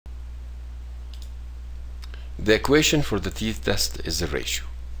The equation for the t-test is the ratio.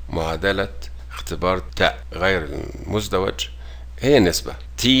 معادلة اختبار تاء غير المزدوج هي النسبة.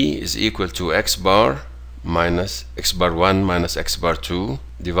 T is equal to x bar minus x bar 1 minus x bar 2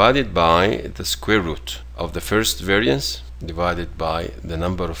 divided by the square root of the first variance divided by the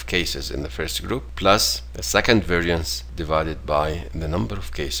number of cases in the first group plus the second variance divided by the number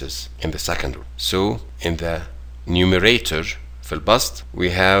of cases in the second group. So in the numerator في البسط we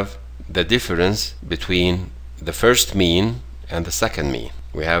have the difference between the first mean and the second mean.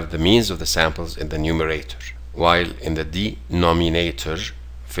 We have the means of the samples in the numerator, while in the denominator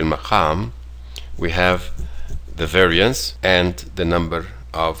في المقام we have the variance and the number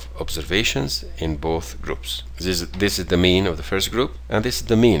of observations in both groups. This is the mean of the first group and this is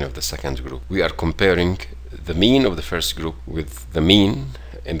the mean of the second group. We are comparing the mean of the first group with the mean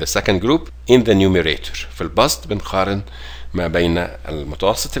in the second group in the numerator. في البسط بنقارن ما بين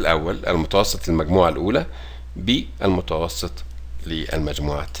المتوسط الأول المتوسط المجموعة الأولى بالمتوسط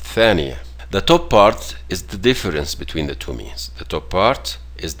للمجموعة الثانية. The top part is the difference between the two means. The top part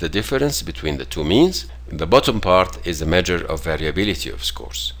is the difference between the two means. The bottom part is a measure of variability of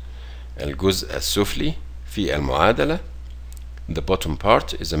scores. الجزء السفلي في المعادلة the bottom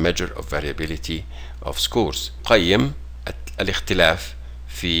part is a measure of variability of scores. قيم الاختلاف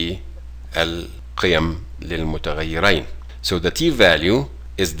في القيم للمتغيرين. So the t-value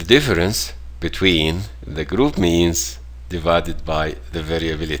is the difference between the group means divided by the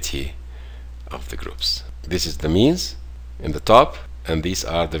variability of the groups. This is the means in the top and these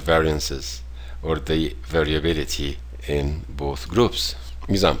are the variances or the variability in both groups.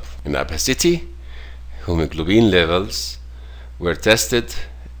 Example, in opacity, hemoglobin levels were tested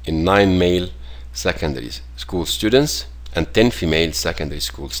in 9 male secondary school students and 10 female secondary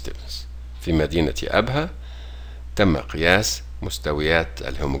school students. في مدينة أبها تم قياس مستويات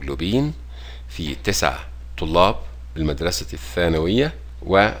الهيموغلوبين في 9 طلاب بالمدرسة الثانوية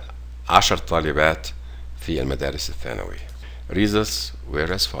و10 طالبات في المدارس الثانوية. Results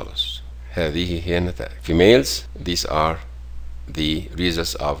were as follows. هذه هي النتائج. Females, these are the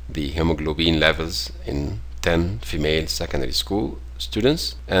results of the hemoglobin levels in 10 female secondary school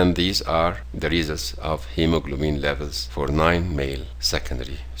students, and these are the results of hemoglobin levels for 9 male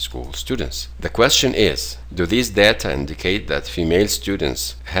secondary school students. The question is, do these data indicate that female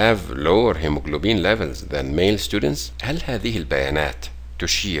students have lower hemoglobin levels than male students? هل هذه البيانات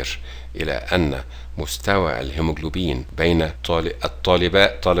تشير إلى أن مستوى الهيموغلوبين بين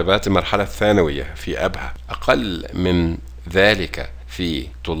طالبات المرحلة الثانوية في أبها أقل من ذلك في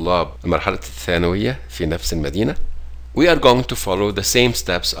طلاب المرحلة الثانوية في نفس المدينة؟ We are going to follow the same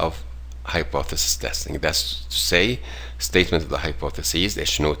steps of hypothesis testing. That's to say, statement of the hypotheses,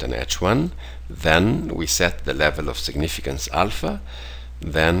 H0 and H1. Then we set the level of significance alpha.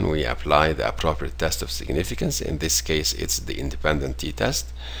 Then we apply the appropriate test of significance. In this case, it's the independent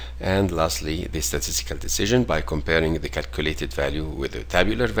t-test. And lastly, the statistical decision by comparing the calculated value with the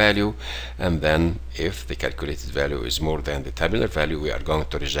tabular value. And then if the calculated value is more than the tabular value, we are going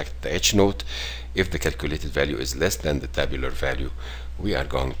to reject the H0. If the calculated value is less than the tabular value, we are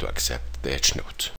going to accept the H0.